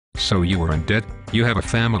So you are in debt, you have a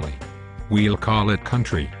family. We'll call it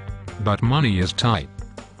country. But money is tight.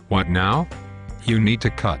 What now? You need to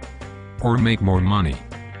cut. Or make more money.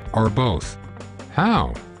 Or both.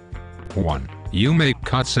 How? 1. You make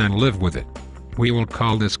cuts and live with it. We will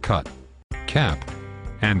call this cut, cap,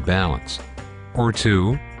 and balance. Or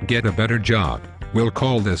 2. Get a better job. We'll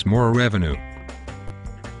call this more revenue.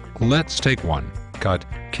 Let's take 1. Cut,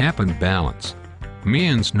 cap and balance.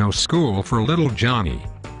 Means no school for little Johnny.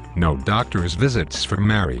 No doctor's visits for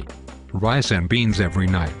Mary. Rice and beans every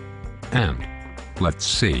night. And, let's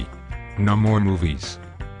see, no more movies.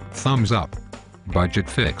 Thumbs up. Budget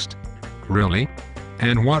fixed. Really?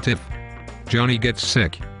 And what if Johnny gets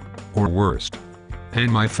sick? Or worst?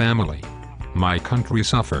 And my family, my country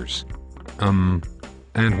suffers. And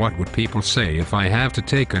what would people say if I have to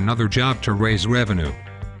take another job to raise revenue?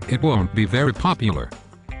 It won't be very popular.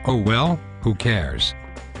 Oh well, who cares?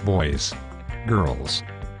 Boys. Girls.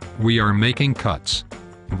 We are making cuts.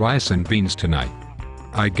 Rice and beans tonight.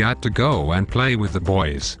 I got to go and play with the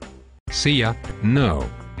boys. See ya. No.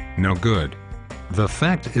 No good. The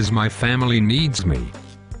fact is my family needs me.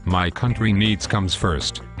 My country needs comes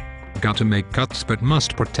first. Got to make cuts but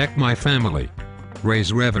must protect my family.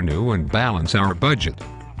 Raise revenue and balance our budget.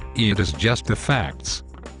 It is just the facts.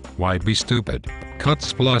 Why be stupid?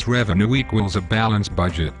 Cuts plus revenue equals a balanced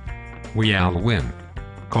budget. We'll win.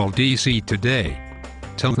 Call DC today.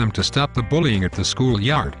 Tell them to stop the bullying at the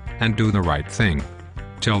schoolyard and do the right thing.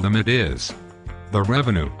 Tell them it is the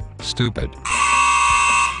revenue, stupid.